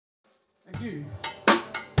few.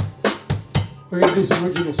 We're going to do some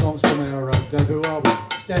original songs from our debut album,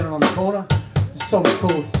 Standing on the Corner. This song is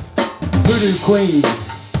called Voodoo Queen.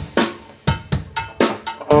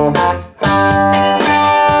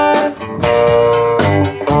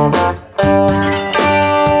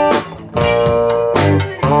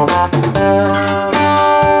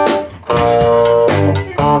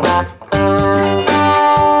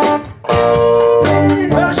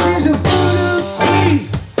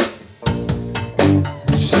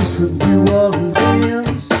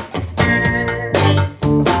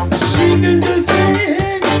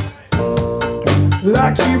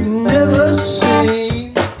 Like you've never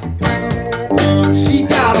seen. She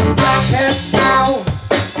got a black hat on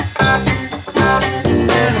and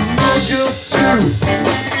a mojo too.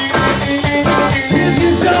 If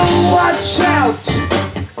you don't watch out,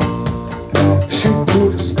 she'll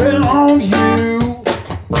put a spell on you.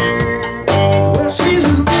 Well, she's a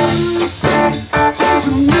voodoo queen, she's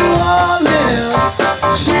from New Orleans.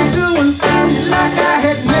 She's doing things like I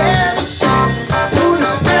had never seen. Put a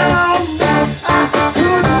spell on me,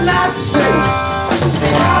 not safe.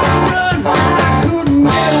 Try to run, I couldn't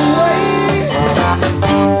get away.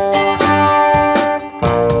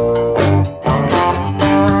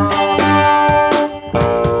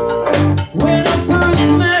 When I first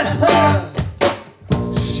met her,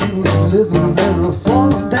 she was living in a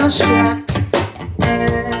fallen down shack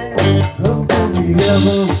up in the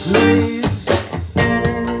Everglades,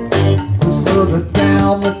 further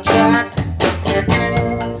down the track.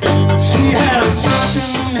 She had a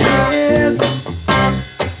drunken head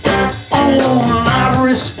on an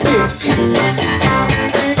ivory stick.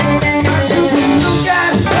 I took a look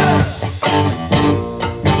at her,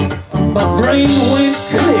 my brain went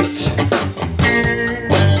click.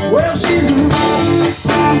 Well, she's a voodoo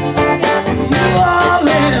queen from New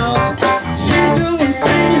Orleans. She's doing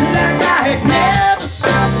things like I had never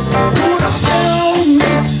seen. Put a spell on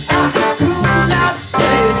me, I could not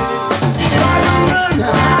say. Tried to run, I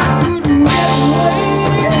couldn't get away.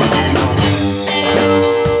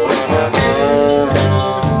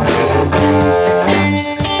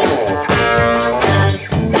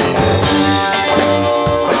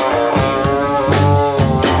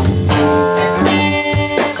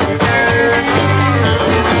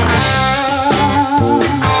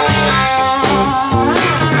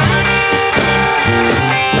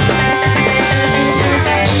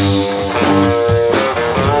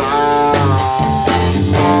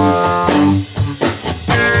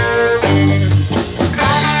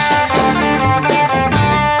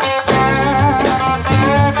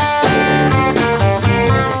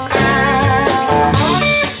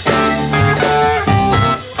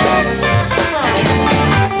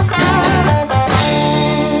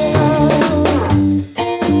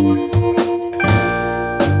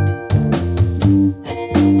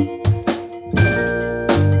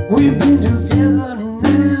 We've been together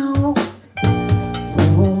now for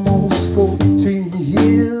almost 14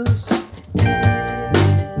 years,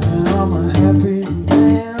 and I'm a happy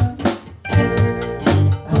man.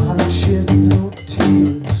 I don't shed no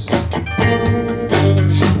tears.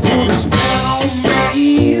 She put a spell on me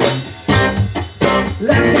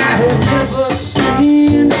like I had never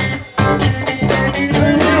seen.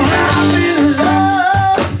 And now I'm in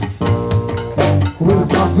love with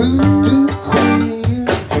my voodoo queen.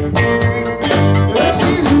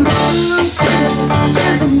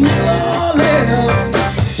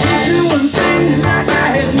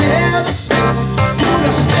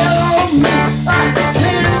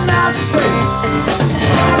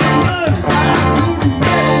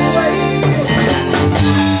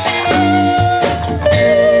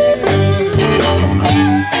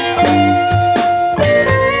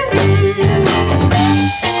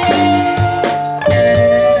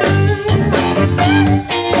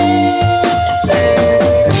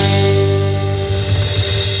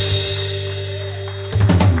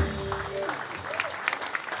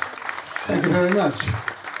 Thank you very much.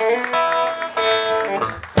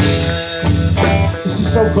 This is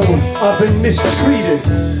so called I've Been Mistreated.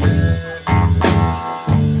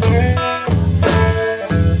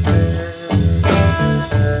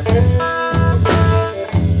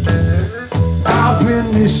 I've been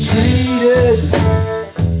mistreated,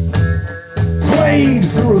 played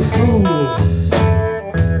for a fool.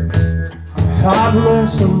 I've learned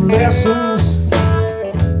some lessons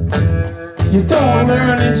you don't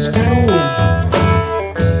learn in school.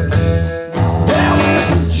 There were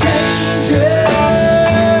some changes,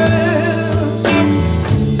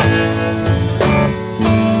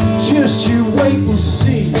 just you wait and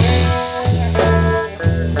see.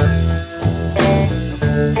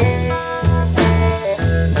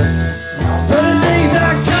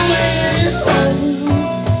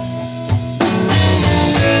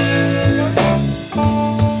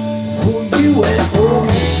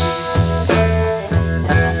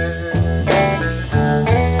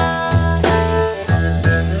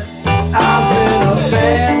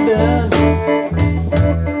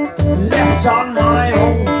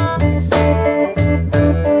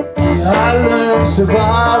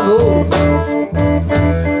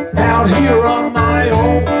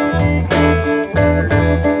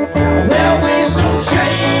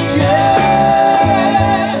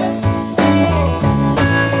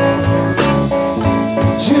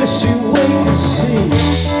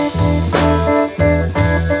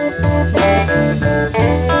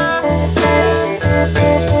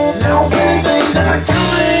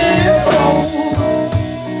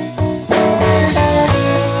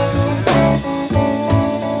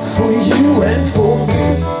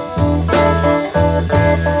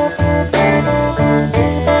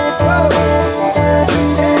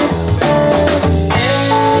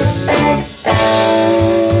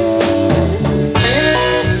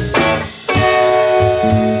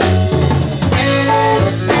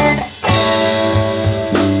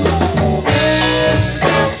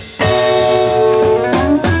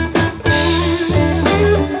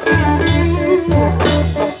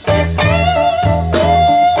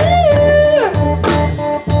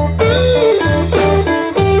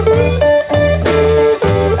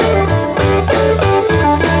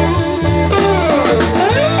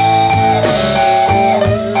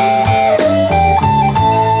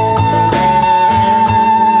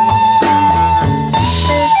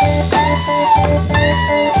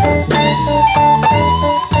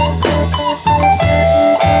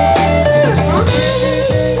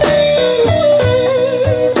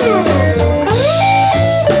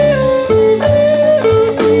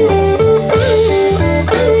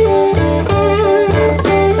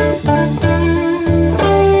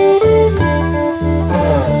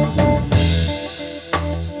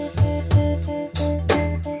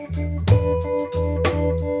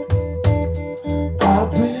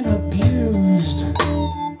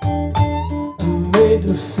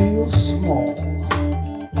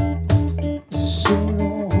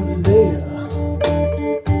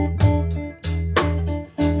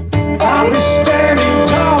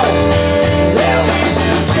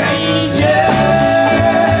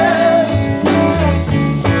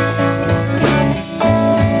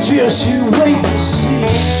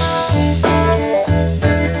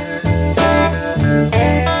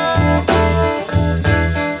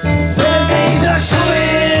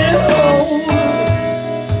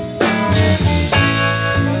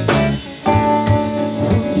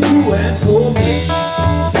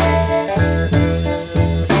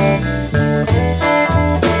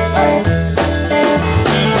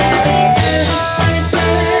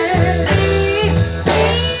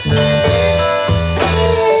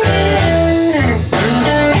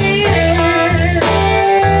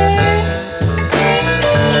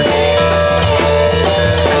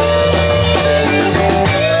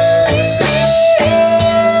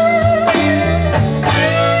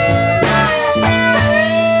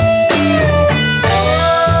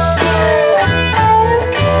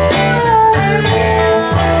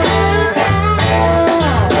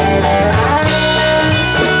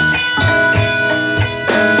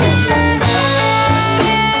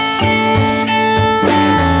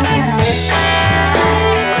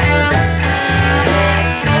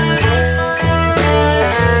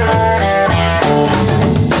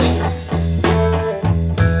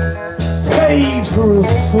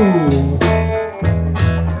 fool.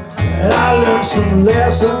 And I learned some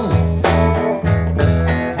lessons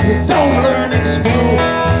you don't learn in school.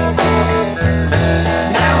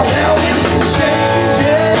 Now hell is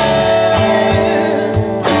changing,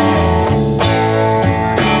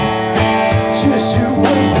 just you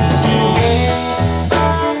wait and see.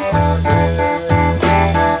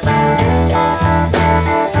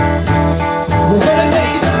 Better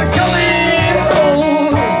days are coming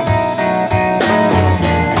on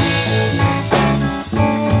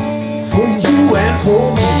for you and for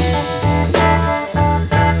me.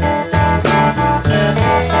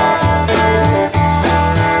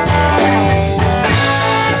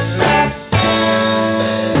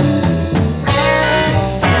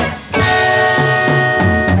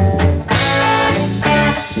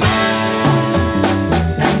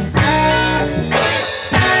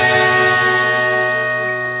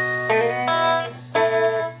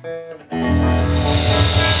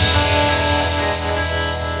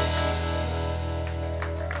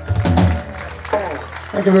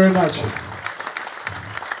 Thank you very much.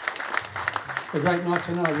 A great night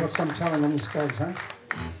tonight. We've got some talent on this stage, huh?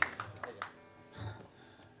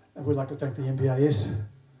 And we'd like to thank the MBAS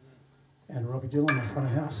and Robbie Dillon in front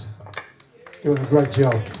of house. Doing a great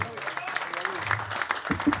job.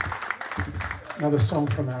 Another song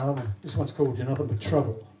from our album. This one's called You're Nothing But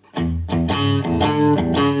Trouble.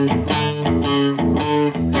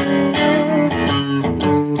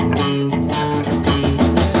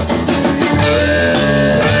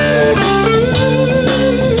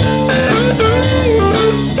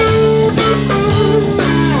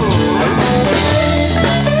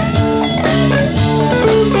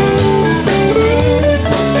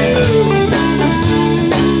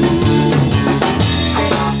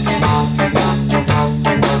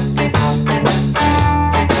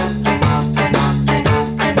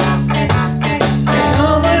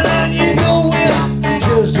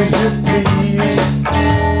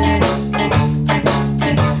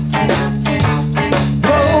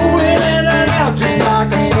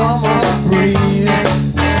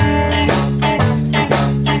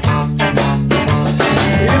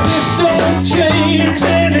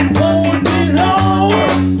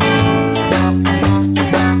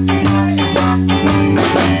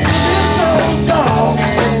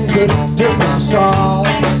 Song.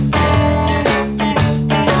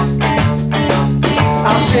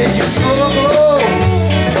 I said you're trouble,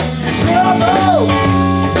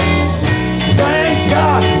 thank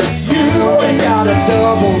God you ain't got a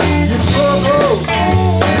double. You're trouble.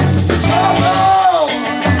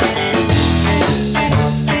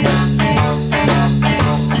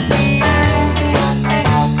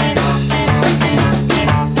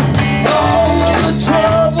 All of the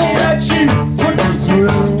trouble that you put me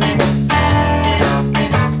through,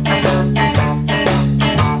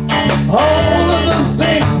 all of the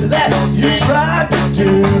things that you tried to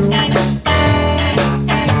do,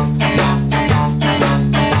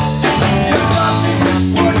 you got me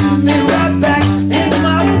putting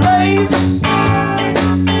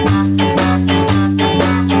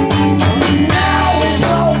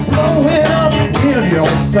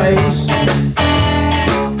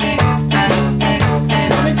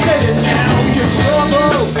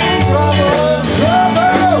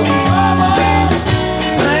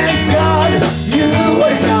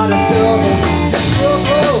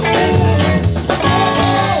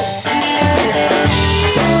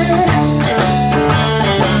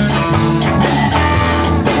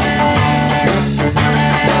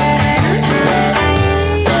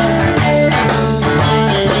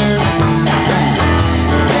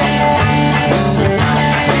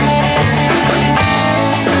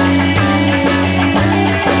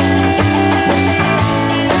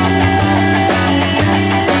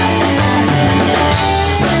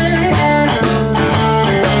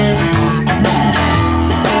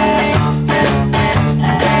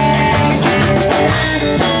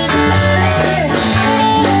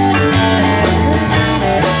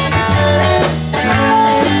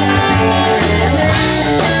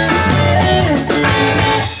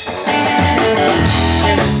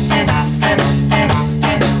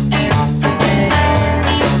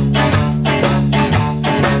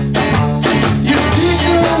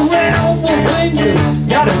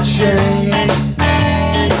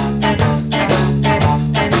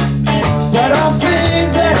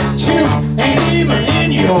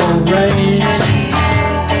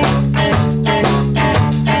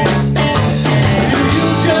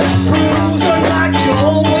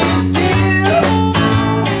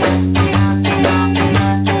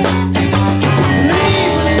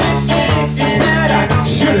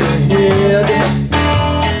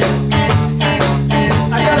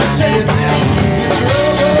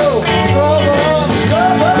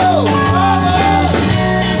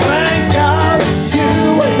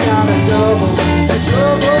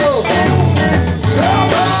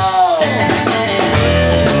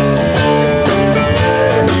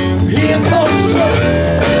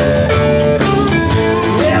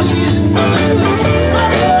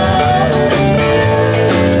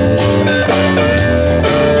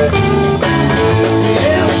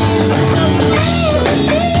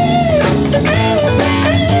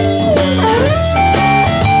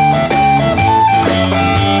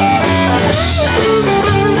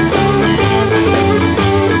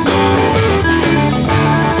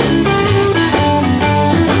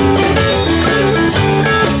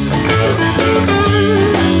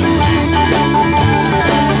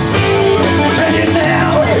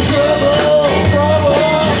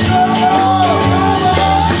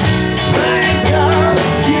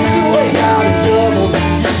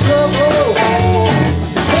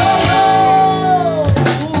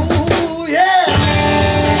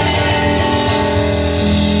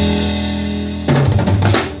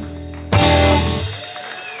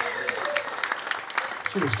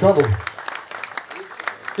She was trouble.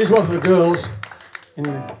 Here's one for the girls in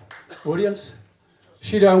the audience.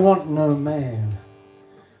 She don't want no man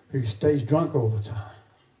who stays drunk all the time.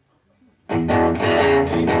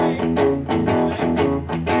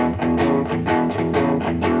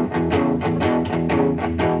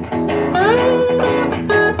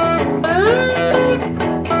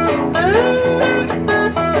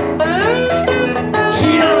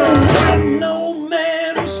 She don't want no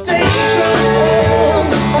man who stays drunk all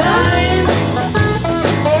the time.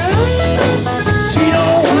 She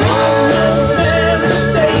don't want no man who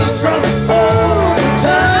stays drunk all the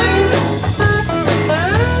time.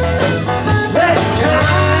 That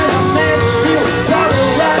kind of man feels trouble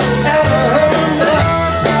right out of her neck.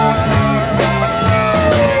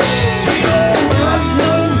 She don't want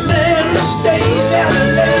no man who stays out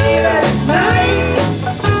late at night.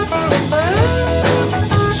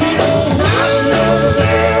 She don't want no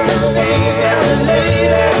man who stays out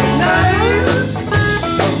late at night.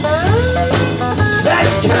 That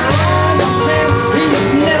kind of man, he's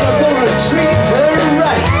never gonna treat her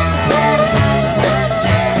right.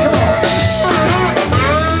 Come on.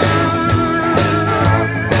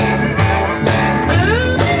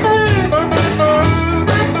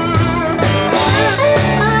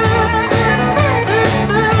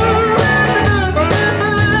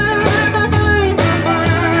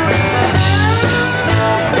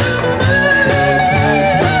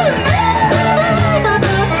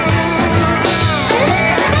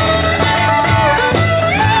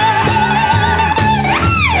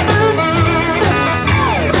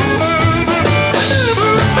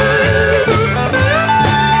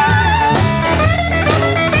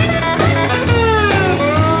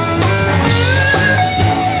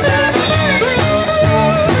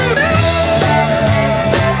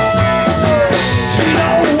 She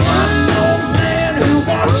don't want no man who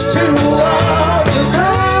wants to love the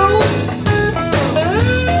girl.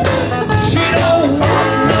 She don't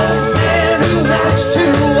want no man who wants to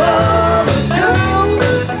love the girl.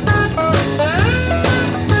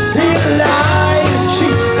 He'll lie and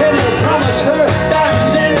cheat and he'll promise her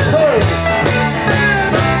diamonds and pearls.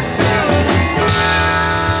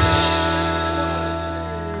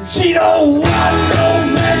 She don't want no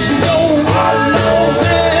man, she don't want no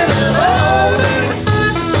man at all.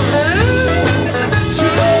 She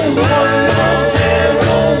don't want no man,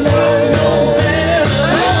 don't want no man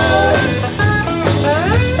at all.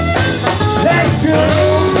 That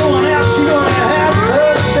girl's going out, she's gonna have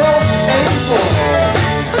herself a ball.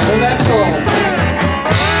 And that's all.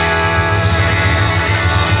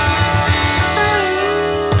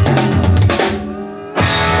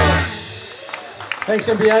 Thanks,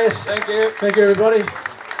 MBAS. Thank you. Thank you, everybody.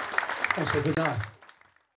 Thanks for a good night.